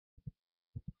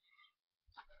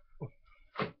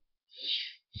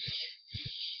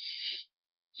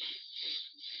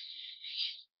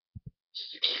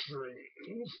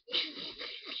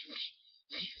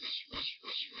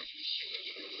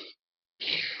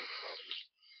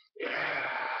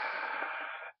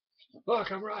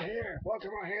Welcome right here. Welcome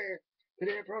right here to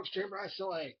the dwproextreme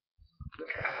wrestling.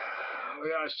 We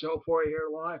got a show for you here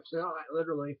live tonight.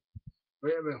 Literally,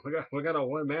 we got a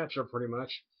one matcher pretty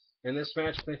much. And this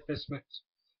match,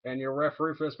 and your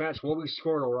referee for this match will be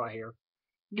Squirtle right here.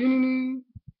 Ding.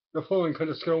 The following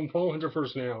contestant Paul Hunter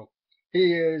first now.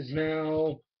 He is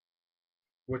now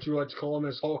what you like to call him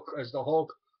as the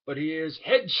Hulk, but he is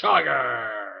Hedghoger.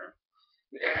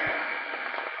 Yeah.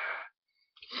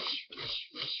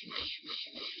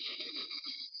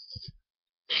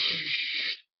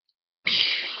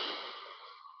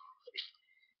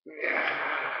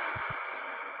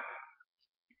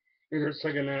 In a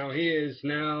second now, he is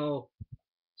now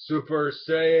Super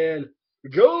Saiyan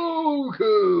Goku.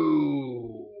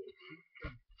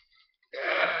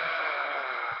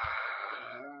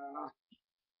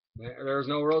 There's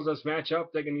no rules this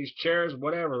matchup. They can use chairs,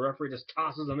 whatever. The referee just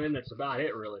tosses them in. That's about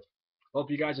it, really. Hope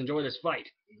you guys enjoy this fight.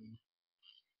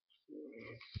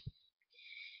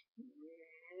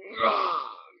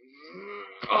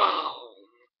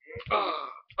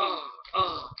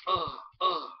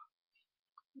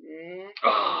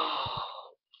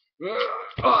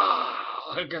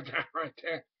 Look at that right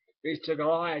there. These two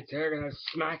guys, they're gonna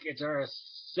smack it. They're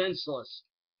senseless.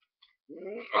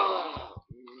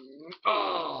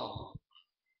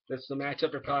 This is the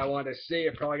matchup you probably wanted to see.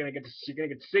 You're probably gonna get to see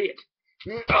it.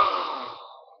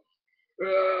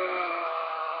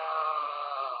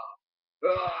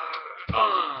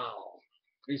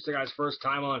 These two guys first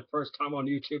time on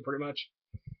YouTube pretty much.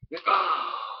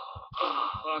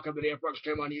 Welcome to the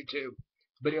dwproextreme on YouTube.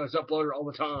 Videos uploaded all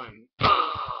the time.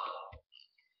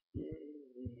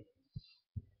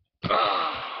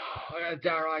 Look at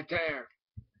that right there.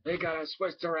 They got a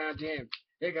switched around him.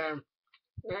 They got him.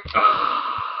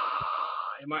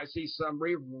 You might see some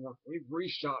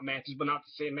reshot matches, but not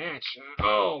the same match.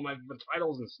 My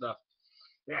titles and stuff.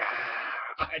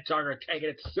 Hedghoger taking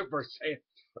it to Super Saiyan.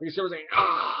 Super Saiyan.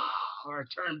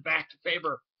 Return back to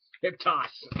favor. Hip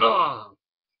toss.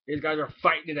 These guys are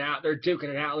fighting it out. They're duking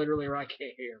it out literally right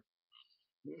here.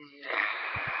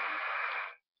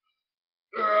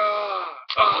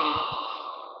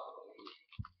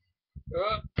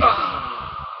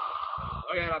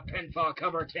 I got a pinfall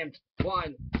cover attempt.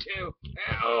 1, 2,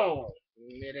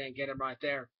 and they didn't get him right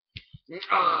there. I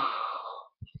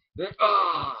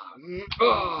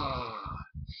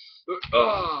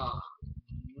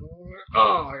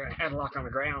got a headlock on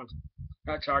the ground.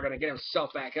 Hedghoger gonna get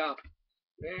himself back up.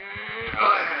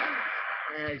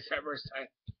 He's first time.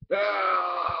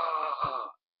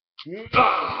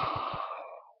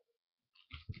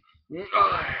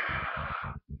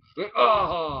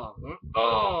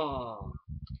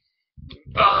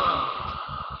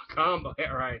 Combo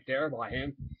hit right there by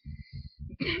him.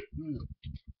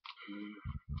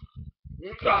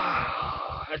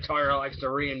 Hedghoger likes to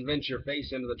reinvent your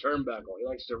face into the turnbuckle. He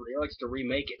likes to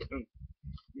remake it.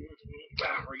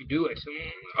 Redo it.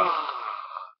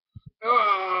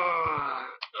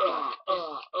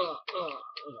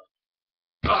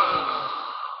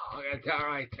 Look at that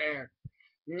right there.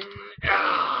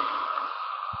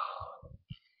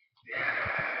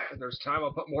 If there's time,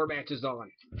 I'll put more matches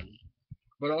on.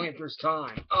 But only if there's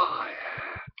time.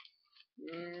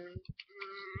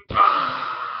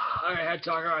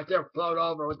 Hedghoger right there, float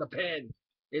over with the pin.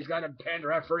 He's got a pin.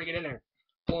 Referee, get in there.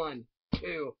 1,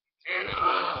 2, and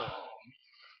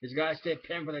he's got to stay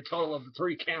pinned for the total of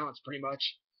 3 counts, pretty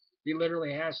much. He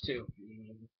literally has to.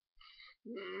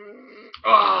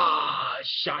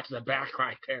 Shot to the back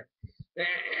right there.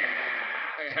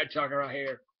 Hedghoger right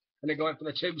here. And they're going for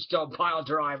the tombstone pile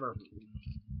driver.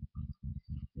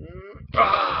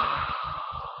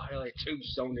 Really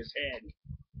tombstoned his head,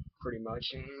 pretty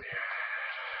much.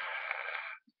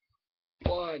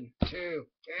 1, 2,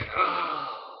 and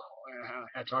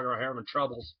Hedghoger right here having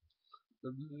troubles.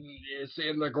 You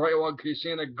seeing the gray one? You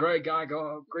seeing the green guy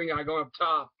going up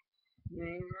top?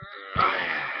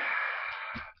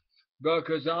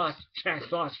 Goku's lost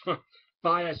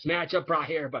finest matchup right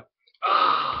here, but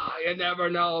you never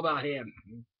know about him.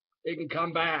 He can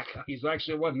come back. He's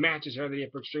actually won matches here in the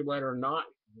dwproextreme later or not.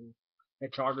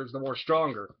 Hedghoger's the more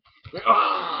stronger.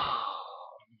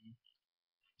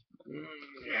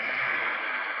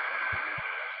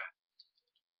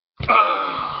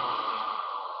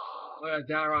 Look at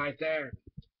that right there.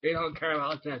 He don't care about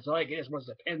what's that's like. He just wants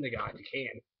to pin the guy if he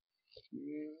can.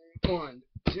 1,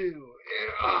 2,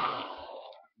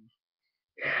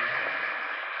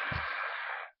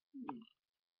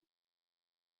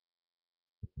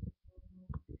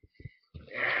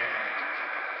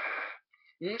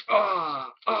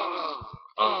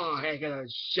 Hey, got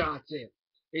those shots in.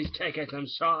 He's taking some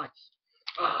shots.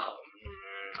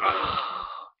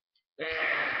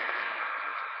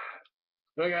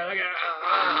 Look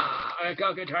at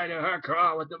Goku trying to hurt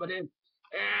Crawl with the then.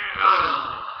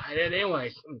 And then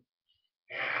anyways.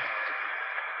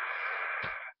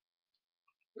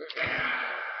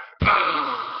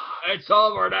 It's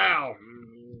over now.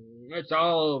 It's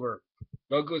all over.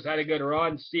 Goku's had a good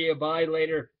run. See you bye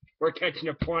later. We're catching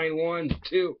a plane 1,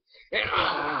 2. And,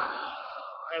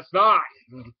 it's not.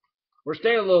 We're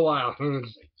staying a little while.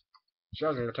 Sure,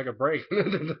 I'm gonna take a break.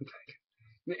 That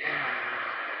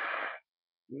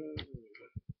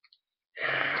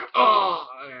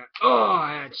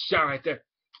shot right there.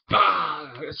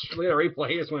 Let's look at a replay.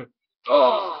 He just went.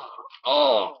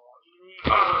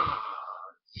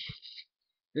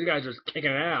 These guys are just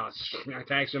kicking it out.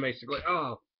 Attacks him basically.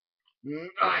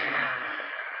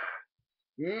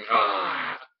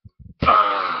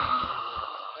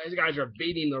 These guys are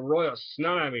beating the royal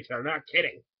snot out of each other. Not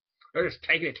kidding. They're just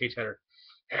taking it to each other.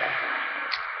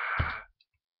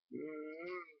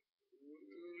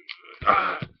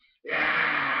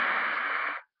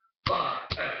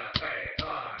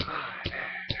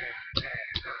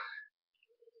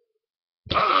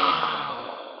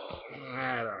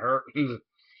 That'll hurt.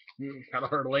 That'll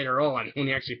hurt later on when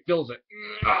he actually feels it.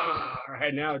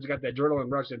 Right now, he's got that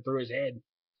adrenaline rushing through his head,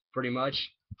 pretty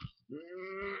much.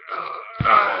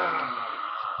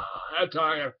 That's how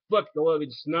I flipped the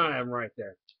living snot at him right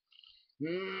there.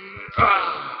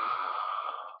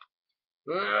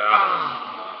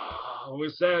 When we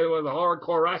said it was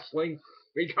hardcore wrestling,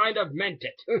 we kind of meant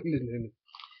it.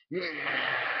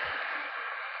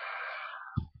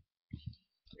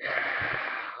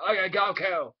 Look at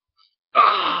Goku.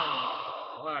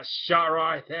 What a shot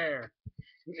right there.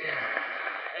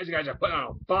 These guys are putting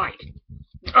on a fight.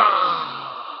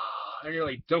 I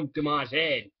nearly dumped him on his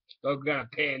head. Goku got a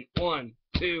pin. 1,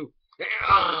 2.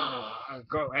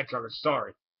 Go hedghoger,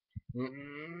 sorry. Look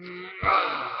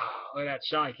at that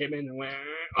shot. He came in and went.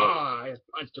 I just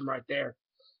punched him right there.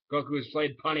 Goku's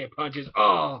played plenty of punches.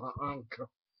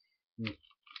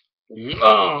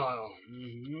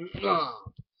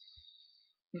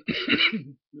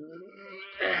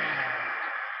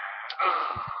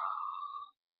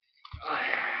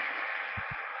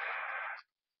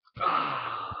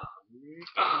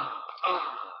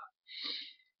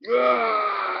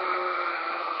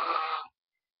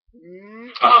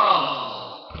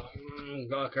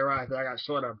 Goku right there. I got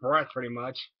short of breath pretty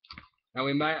much. And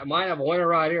we might have a winner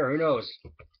right here. Who knows?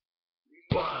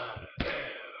 I'm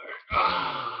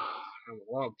a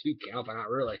long 2 count, but not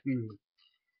really.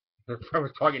 They're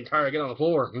probably getting tired of getting on the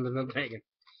floor. I'm thinking.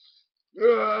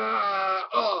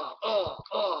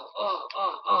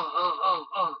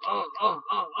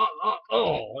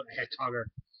 Hedghoger.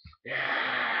 Yeah.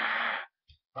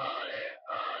 That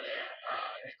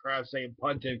crowd saying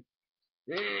punting.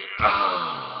 Look at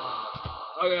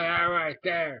that right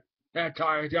there. That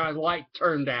tiger's got his light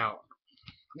turned out.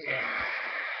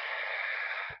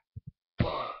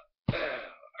 That's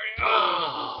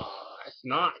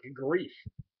not good grief.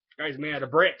 This guy's made out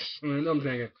of bricks. I'm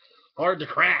thinking, hard to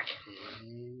crack.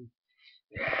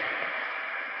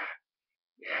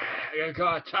 I gotta go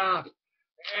on top.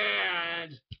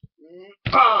 And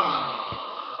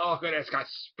goodness, got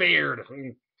speared.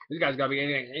 These guys gotta be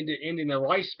ending their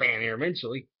lifespan here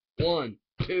eventually. 1,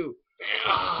 2.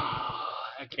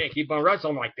 I can't keep on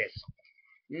wrestling like this.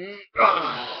 Then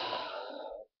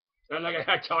look at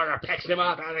that tiger picks him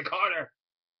up out of the corner.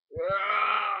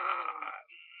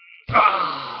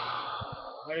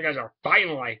 You guys are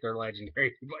fighting like they're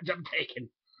legendary. But I'm taking.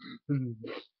 I'm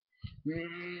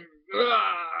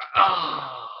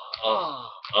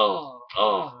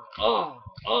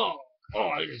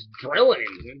just drilling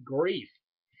him. Good grief.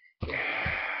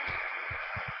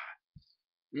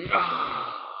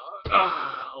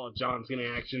 John Cena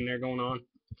action there going on.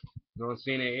 John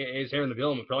Cena is here in the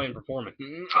building, probably in performance.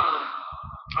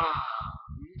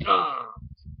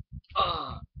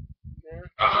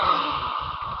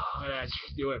 Let's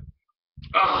do it.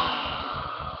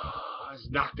 I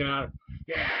just knocked him out.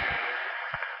 Yeah.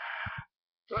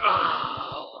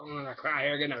 I'm gonna cry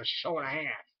here getting a show and a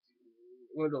half.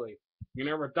 Literally. You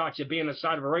never thought you'd be in the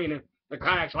side of arena. The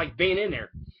crowd actually like being in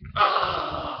there.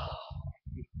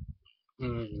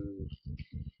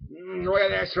 Look at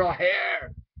this right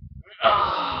here. Look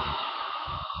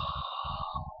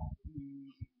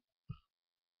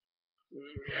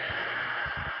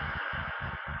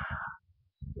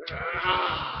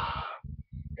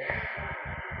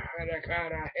at the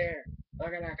crowd out here.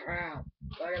 Look at that crowd.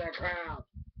 Look at that crowd.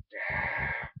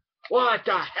 What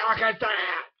the heck is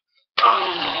that?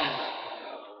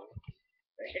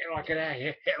 Hit like that.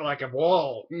 Hit like a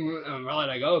wall. I'm really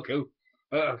like Goku.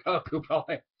 Goku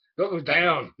probably. Goku's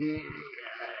down.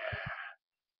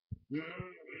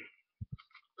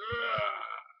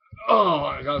 Oh,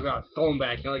 I got thrown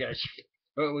back. You know, I got.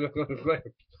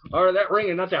 Or that ring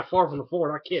is not that far from the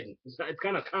floor. Not kidding. It's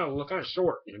kind of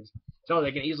short. So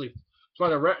they can easily.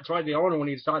 That's why the owner, when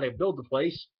he decided to build the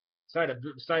place, decided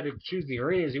to choose the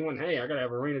arenas. He went, hey, I gotta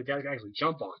have an arena that I can actually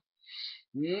jump on.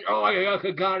 Oh, I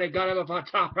got him up on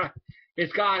top.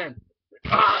 It's got him.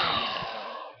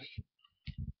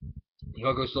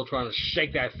 Goku's still trying to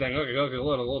shake that thing. Goku's a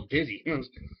little dizzy.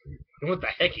 What the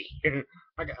hecky?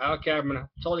 Okay, I'm gonna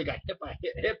totally got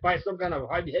hit by some kind of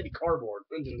heavy cardboard.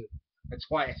 That's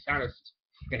why it sounded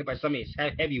hit by some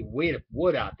heavy weight of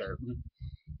wood out there.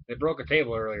 They broke a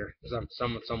table earlier.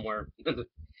 Somewhere.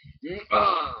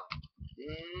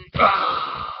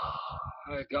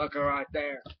 Goku right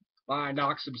there. I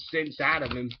knocked some sense out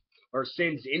of him, or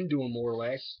sense into him more or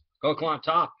less. Goku on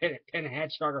top. Pin a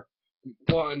hedgehogger.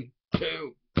 1,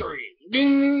 2, 3.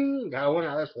 Ding! Got one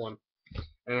out of this one.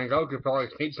 And then Goku probably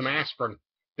needs some aspirin.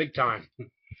 Big time.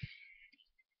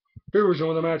 Here we go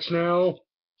in the match now.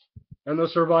 And the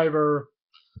survivor,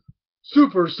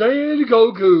 Super Saiyan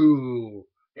Goku.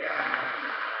 Yeah.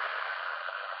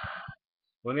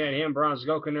 When they had him, Bronze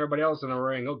Goku, and everybody else in the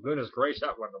ring, oh goodness gracious,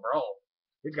 that was a brawl.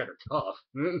 These guys are tough.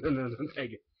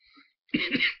 Thank you.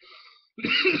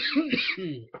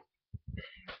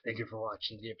 Thank you for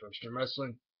watching dwproextreme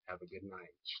Wrestling. Have a good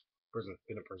night.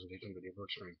 Been a presentation of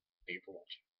dwproextreme. Thank you for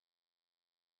watching.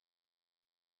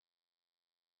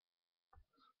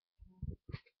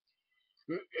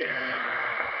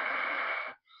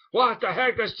 What the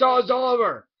heck? The show's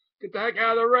over! Get the heck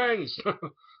out of the rings!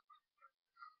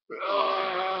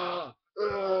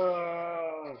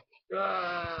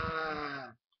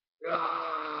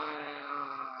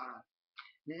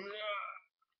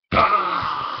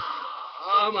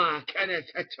 Oh my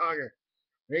goodness, hedghoger.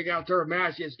 They got their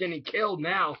mask is getting killed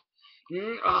now.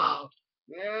 Wow.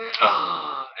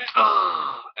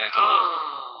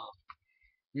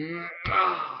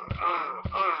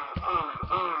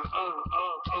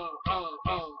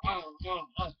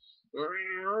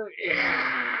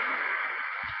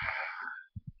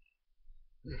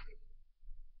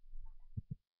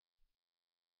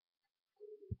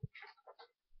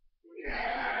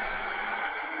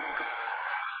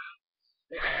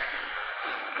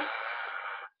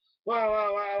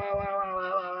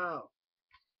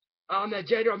 I'm the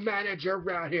general manager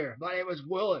around here. My name is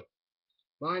Willie.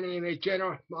 I'm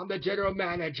the general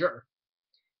manager.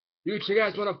 You two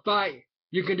guys want to fight?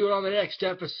 You can do it on the next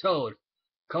episode.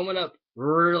 Coming up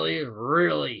really,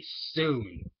 really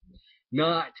soon.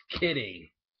 Not kidding.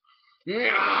 I'm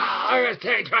going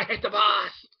to try to hit the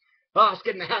boss. Boss,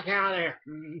 getting the heck out of there.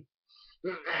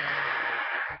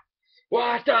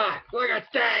 What the? Look at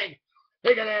Sting.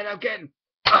 He's going to end up getting...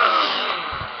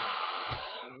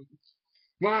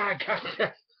 My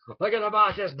goodness. Look at the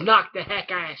boss just knocked the heck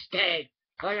out of Sting.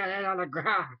 Look at that on the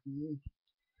ground.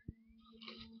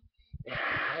 Look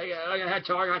at that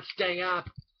target on Sting up.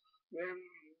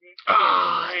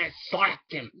 It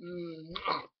slapped him.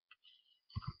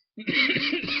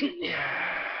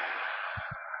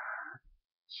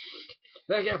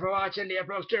 Thank you for watching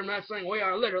dwproextreme Wrestling. We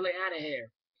are literally out of here.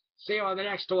 See you on the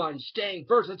next one. Sting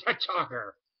versus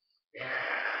hedghoger.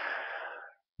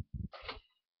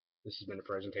 This has been a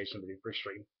presentation of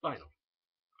dwproextreme. Final.